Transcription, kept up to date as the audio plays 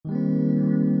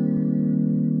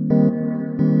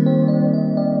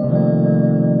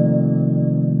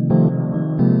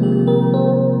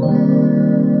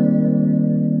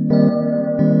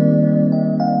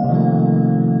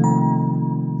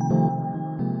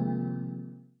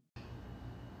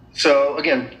So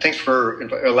again, thanks for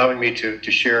allowing me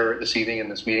to share this evening in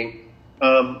this meeting.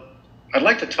 I'd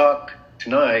like to talk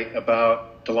tonight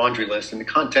about the laundry list in the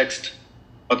context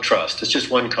of trust. It's just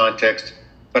one context,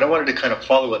 but I wanted to kind of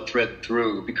follow a thread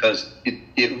through because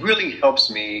it really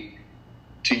helps me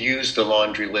to use the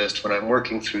laundry list when I'm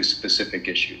working through specific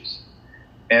issues.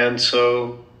 And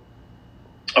so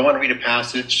I want to read a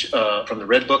passage from the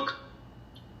Red Book.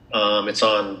 It's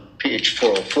on page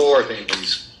 404 if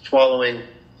anybody's following.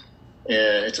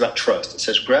 And it's about trust. It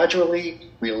says,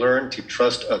 gradually we learn to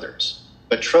trust others,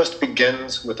 but trust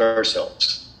begins with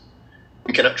ourselves.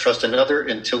 We cannot trust another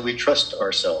until we trust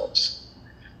ourselves.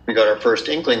 We got our first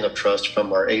inkling of trust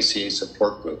from our ACA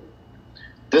support group.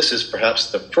 This is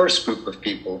perhaps the first group of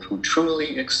people who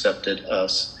truly accepted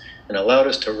us and allowed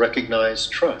us to recognize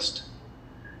trust.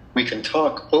 We can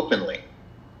talk openly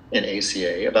in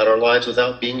ACA about our lives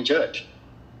without being judged.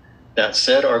 That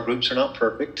said, our groups are not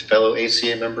perfect. Fellow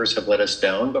ACA members have let us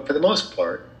down, but for the most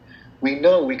part, we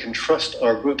know we can trust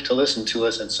our group to listen to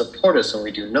us and support us when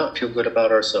we do not feel good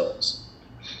about ourselves.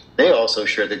 They also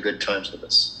share the good times with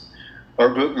us.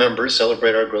 Our group members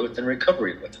celebrate our growth and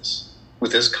recovery with us.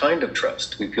 With this kind of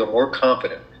trust, we feel more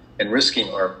confident in risking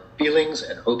our feelings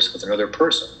and hopes with another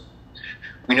person.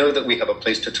 We know that we have a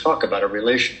place to talk about our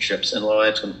relationships and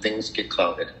lives when things get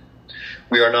clouded.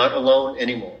 We are not alone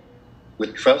anymore.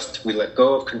 With trust, we let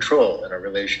go of control in our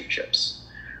relationships.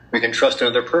 We can trust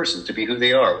another person to be who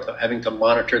they are without having to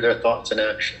monitor their thoughts and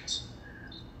actions.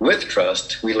 With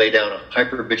trust, we lay down a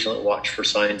hyper-vigilant watch for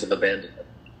signs of abandonment.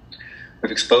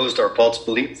 We've exposed our false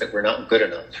belief that we're not good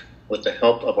enough. With the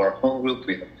help of our home group,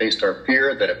 we have faced our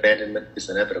fear that abandonment is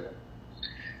inevitable.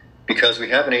 Because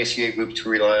we have an ACA group to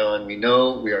rely on, we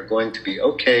know we are going to be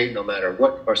okay no matter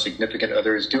what our significant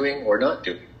other is doing or not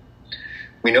doing.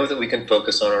 We know that we can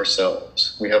focus on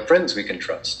ourselves. We have friends we can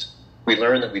trust. We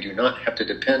learn that we do not have to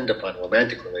depend upon a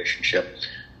romantic relationship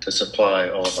to supply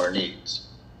all of our needs.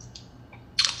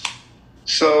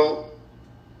 So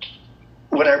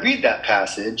when I read that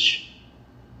passage,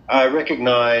 I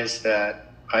recognize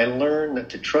that I learn that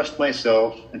to trust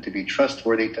myself and to be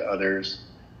trustworthy to others,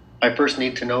 I first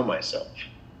need to know myself.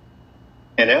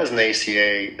 And as an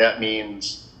ACA, that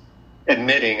means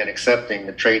admitting and accepting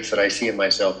the traits that I see in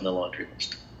myself in the laundry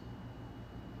list.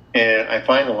 And I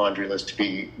find the laundry list to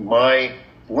be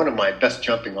one of my best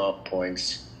jumping off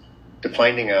points to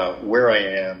finding out where I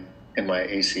am in my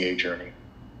ACA journey.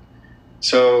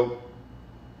 So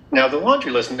now the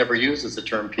laundry list never uses the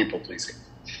term people pleasing.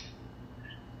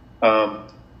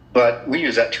 But we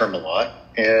use that term a lot.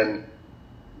 And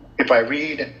if I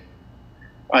read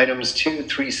items 2,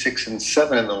 3, 6, and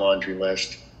 7 in the laundry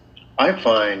list, I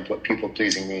find what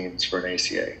people-pleasing means for an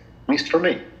ACA, at least for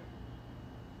me.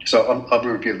 So I'll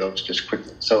review those just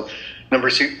quickly. So number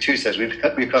 2 says, we've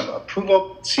become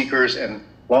approval seekers and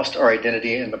lost our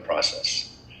identity in the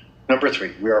process. Number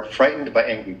 3, we are frightened by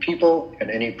angry people and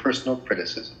any personal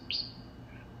criticisms.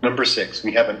 Number 6,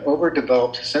 we have an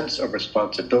overdeveloped sense of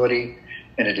responsibility,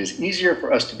 and it is easier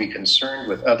for us to be concerned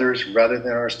with others rather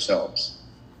than ourselves.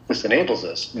 This enables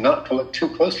us not to look too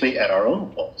closely at our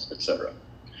own faults, etc.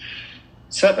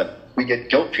 7, we get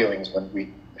guilt feelings when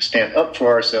we stand up for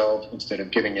ourselves instead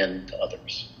of giving in to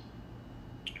others.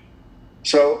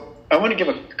 So I want to give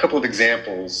a couple of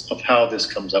examples of how this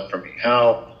comes up for me,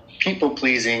 how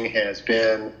people-pleasing has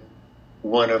been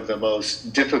one of the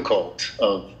most difficult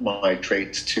of my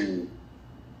traits to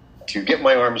get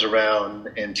my arms around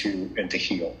and to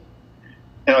heal.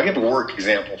 And I'll give a work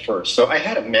example first. So I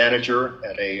had a manager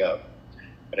at a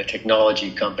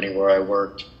technology company where I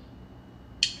worked.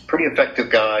 Pretty effective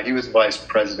guy. He was vice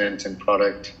president in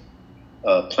product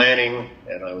planning,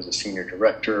 and I was a senior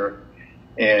director.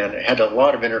 And I had a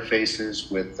lot of interfaces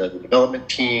with the development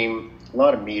team, a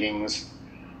lot of meetings,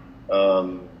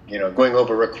 going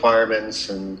over requirements,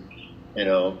 and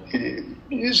it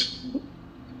is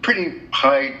pretty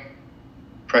high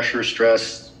pressure,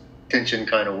 stress, tension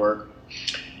kind of work.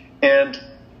 And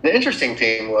the interesting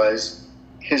thing was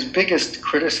his biggest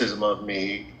criticism of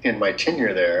me in my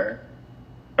tenure there,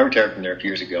 I retired from there a few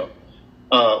years ago,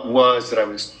 was that I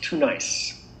was too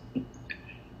nice.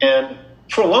 And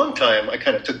for a long time, I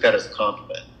kind of took that as a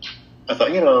compliment. I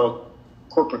thought,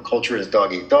 corporate culture is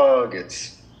dog eat dog.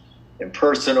 It's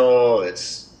impersonal.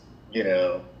 It's,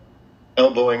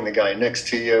 elbowing the guy next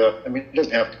to you. I mean, it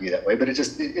doesn't have to be that way, but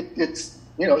it's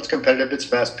competitive. It's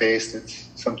fast paced. It's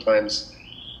sometimes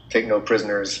take no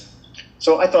prisoners.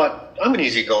 So I thought, I'm an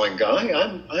easygoing guy.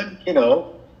 I'm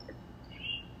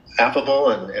affable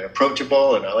and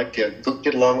approachable, and I like to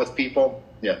get along with people.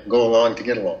 Yeah, go along to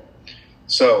get along.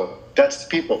 So that's the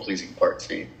people-pleasing part,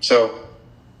 see? So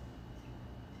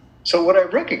So what I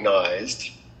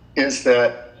recognized is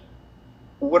that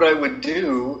what I would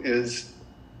do is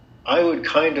I would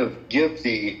kind of give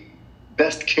the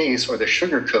best case or the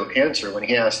sugarcoat answer when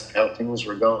he asked how things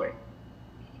were going.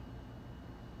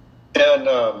 And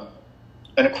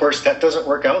of course, that doesn't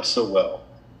work out so well.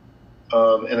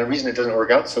 And the reason it doesn't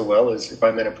work out so well is if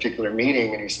I'm in a particular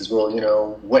meeting and he says, well,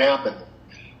 what happened?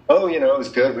 Oh, it was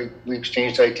good. We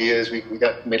exchanged ideas. We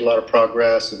made a lot of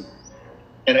progress.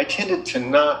 And I tended to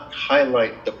not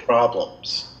highlight the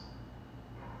problems.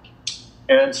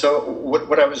 And so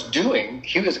what I was doing,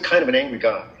 he was kind of an angry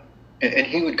guy. And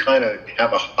he would kind of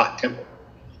have a hot temper.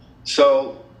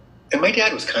 And my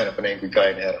dad was kind of an angry guy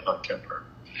and had a hot temper.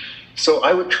 So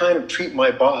I would kind of treat my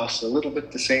boss a little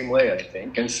bit the same way, I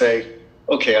think, and say,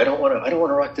 okay, I don't want to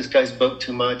rock this guy's boat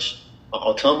too much.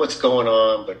 I'll tell him what's going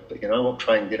on, but I won't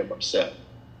try and get him upset.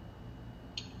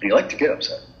 But he liked to get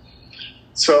upset.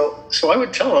 So I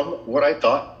would tell him what I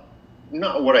thought,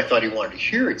 not what I thought he wanted to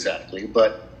hear exactly,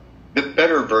 but the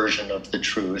better version of the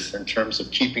truth in terms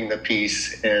of keeping the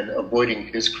peace and avoiding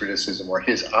his criticism or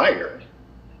his ire.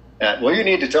 Well, you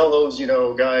need to tell those,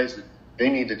 guys that they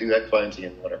need to do X, Y, and Z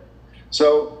and whatever.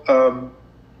 So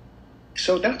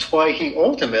that's why he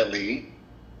ultimately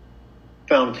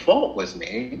found fault with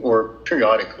me, or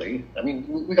periodically. I mean,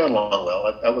 we got along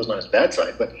well. I was on his bad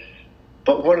side, but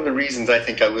one of the reasons I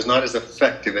think I was not as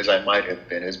effective as I might have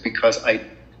been is because I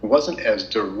wasn't as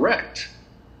direct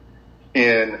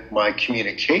in my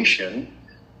communication,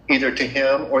 either to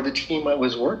him or the team I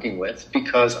was working with,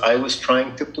 because I was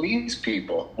trying to please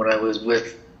people. When I was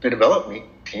with the development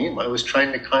team, I was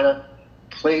trying to kind of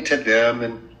play to them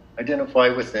and identify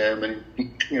with them and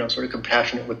be, sort of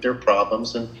compassionate with their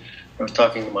problems. And I was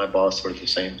talking to my boss sort of the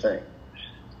same thing.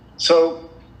 So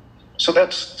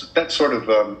that's sort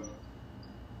of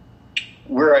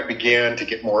where I began to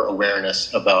get more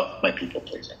awareness about my people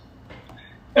pleasing.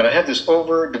 And I had this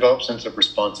overdeveloped sense of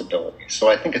responsibility. So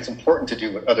I think it's important to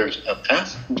do what others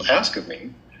ask of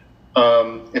me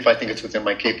if I think it's within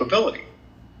my capability.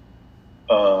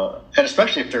 And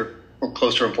especially if they're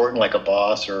close or important, like a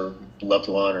boss or loved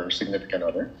one or significant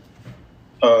other.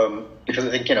 Because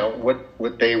I think,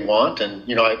 what they want, and,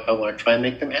 I want to try and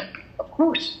make them happy, of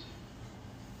course.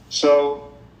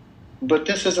 But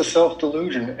this is a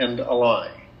self-delusion and a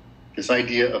lie, this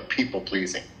idea of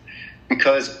people-pleasing,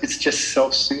 because it's just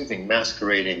self-soothing,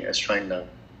 masquerading as trying to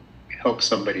help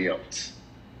somebody else.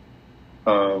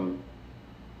 And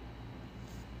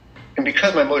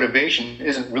because my motivation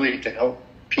isn't really to help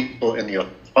people in the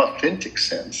authentic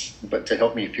sense, but to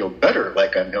help me feel better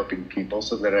like I'm helping people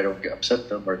so that I don't upset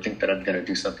them or think that I'm going to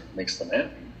do something that makes them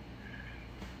happy,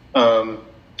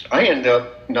 I end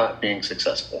up not being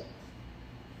successful.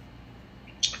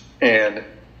 And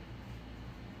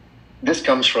this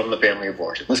comes from the family of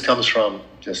origin. This comes from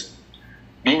just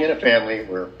being in a family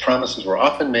where promises were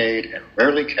often made and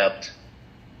rarely kept,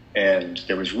 and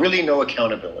there was really no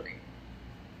accountability.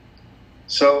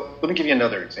 So let me give you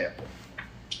another example.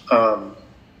 On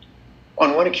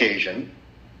one occasion,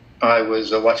 I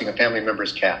was watching a family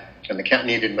member's cat, and the cat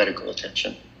needed medical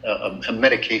attention, a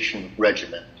medication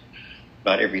regimen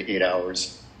about every 8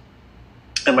 hours.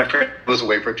 And my friend was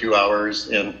away for a few hours,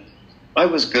 and I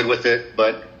was good with it,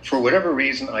 but for whatever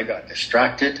reason, I got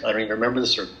distracted. I don't even remember the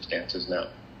circumstances now.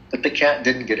 But the cat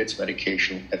didn't get its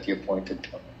medication at the appointed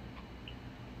time.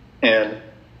 And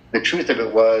the truth of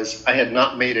it was, I had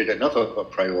not made it enough of a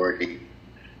priority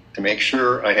to make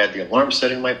sure I had the alarm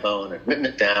set in my phone and written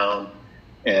it down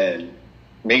and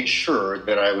made sure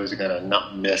that I was going to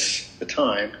not miss the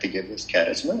time to give this cat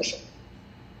its medicine.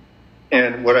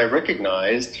 And what I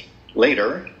recognized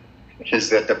later is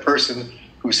that the person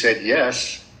who said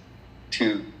yes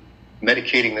to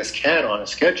medicating this cat on a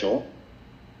schedule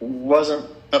wasn't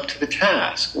up to the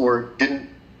task or didn't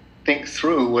think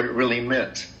through what it really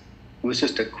meant. It was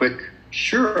just a quick,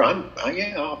 sure,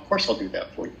 yeah, of course I'll do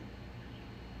that for you.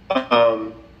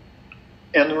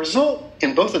 And the result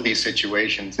in both of these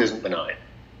situations isn't benign.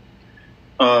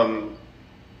 The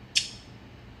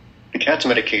cat's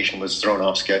medication was thrown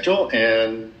off schedule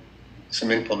and some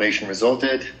inflammation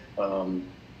resulted.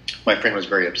 My friend was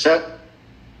very upset.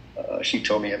 She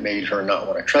told me it made her not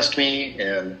want to trust me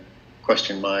and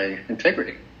question my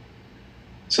integrity.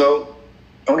 So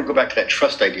I want to go back to that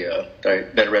trust idea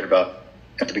that I read about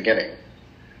at the beginning.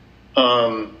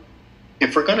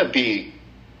 If we're going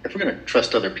to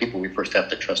trust other people, we first have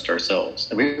to trust ourselves.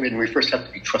 And we first have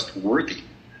to be trustworthy.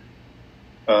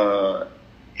 And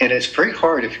it's very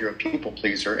hard if you're a people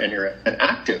pleaser and you're an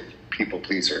active people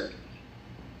pleaser,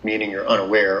 meaning you're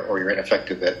unaware or you're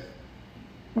ineffective at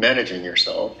managing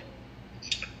yourself.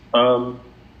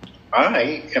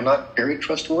 I am not very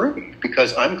trustworthy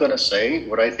because I'm going to say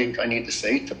what I think I need to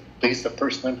say to please the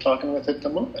person I'm talking with at the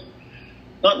moment.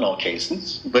 Not in all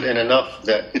cases, but in enough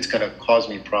that it's going to cause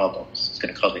me problems. It's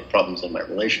going to cause me problems in my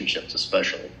relationships,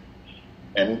 especially,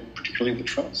 and particularly with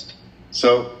trust.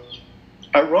 So,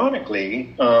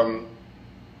 ironically, the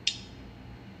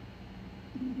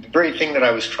very thing that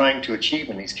I was trying to achieve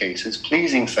in these cases,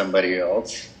 pleasing somebody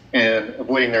else and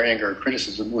avoiding their anger or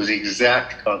criticism, was the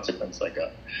exact consequence I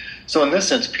got. So in this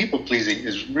sense, people-pleasing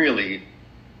is really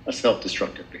a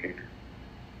self-destructive behavior.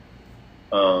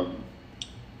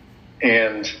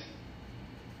 And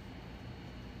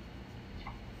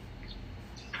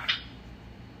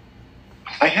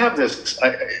I have this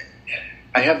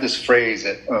phrase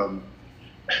that,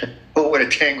 oh, what a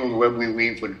tangled web we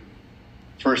weave when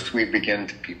first we begin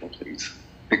to people-please.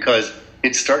 Because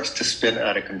it starts to spin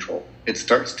out of control. It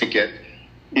starts to get,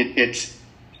 it's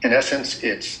in essence,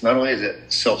 it's not only is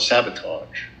it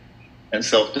self-sabotage and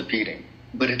self-defeating,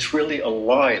 but it's really a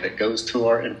lie that goes to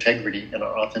our integrity and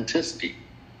our authenticity.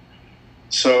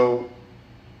 So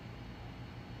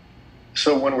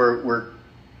when we're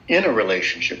in a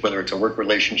relationship, whether it's a work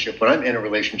relationship, when I'm in a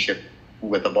relationship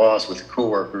with a boss, with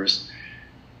coworkers,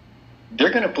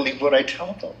 they're going to believe what I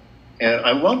tell them. And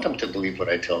I want them to believe what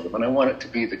I tell them, and I want it to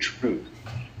be the truth.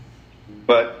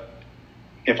 But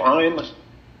if I'm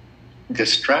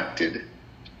distracted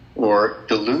or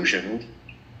delusioned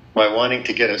by wanting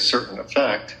to get a certain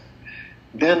effect,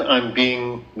 then I'm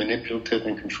being manipulative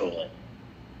and controlling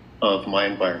of my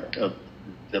environment, of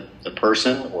the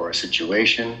person or a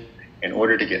situation, in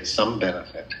order to get some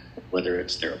benefit, whether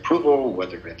it's their approval,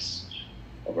 whether it's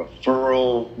a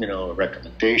referral, a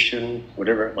recommendation,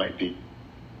 whatever it might be.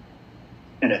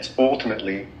 And it's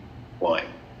ultimately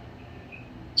lying.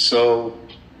 So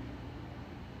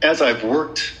as I've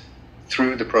worked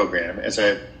through the program, as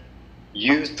I've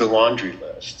used the laundry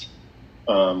list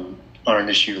on an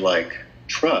issue like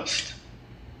trust,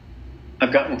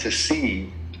 I've gotten to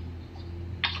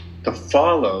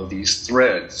follow these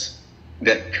threads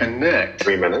that connect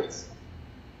 3 minutes.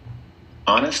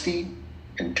 Honesty,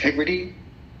 integrity,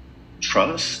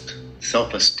 trust,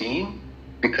 self-esteem,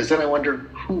 because then I wonder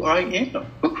who I am.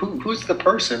 Who's the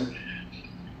person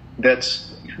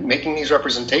that's making these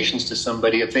representations to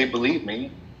somebody if they believe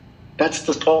me? That's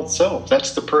the false self.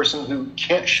 That's the person who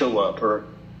can't show up or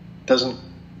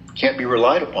can't be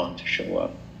relied upon to show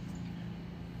up.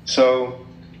 So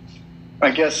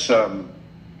I guess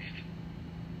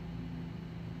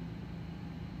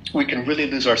we can really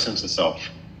lose our sense of self.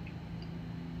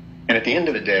 And at the end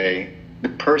of the day, the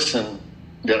person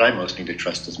that I most need to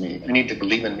trust is me. I need to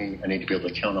believe in me. I need to be able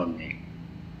to count on me.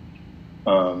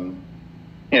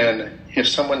 And if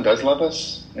someone does love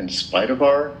us in spite of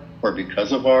or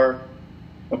because of our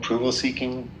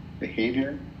approval-seeking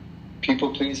behavior,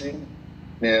 people-pleasing,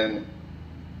 then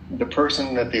the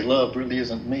person that they love really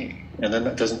isn't me. And then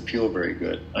that doesn't feel very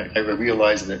good. I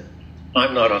realize that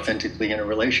I'm not authentically in a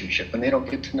relationship, and they don't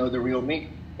get to know the real me.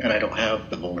 And I don't have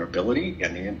the vulnerability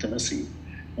and the intimacy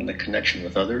and the connection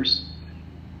with others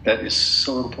that is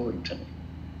so important to me.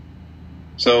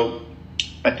 So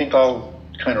I think I'll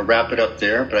kind of wrap it up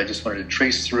there, but I just wanted to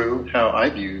trace through how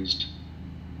I've used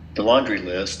the laundry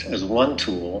list as one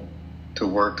tool to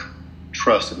work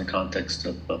trust in the context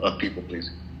of people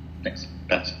pleasing. Thanks.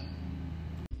 Pass.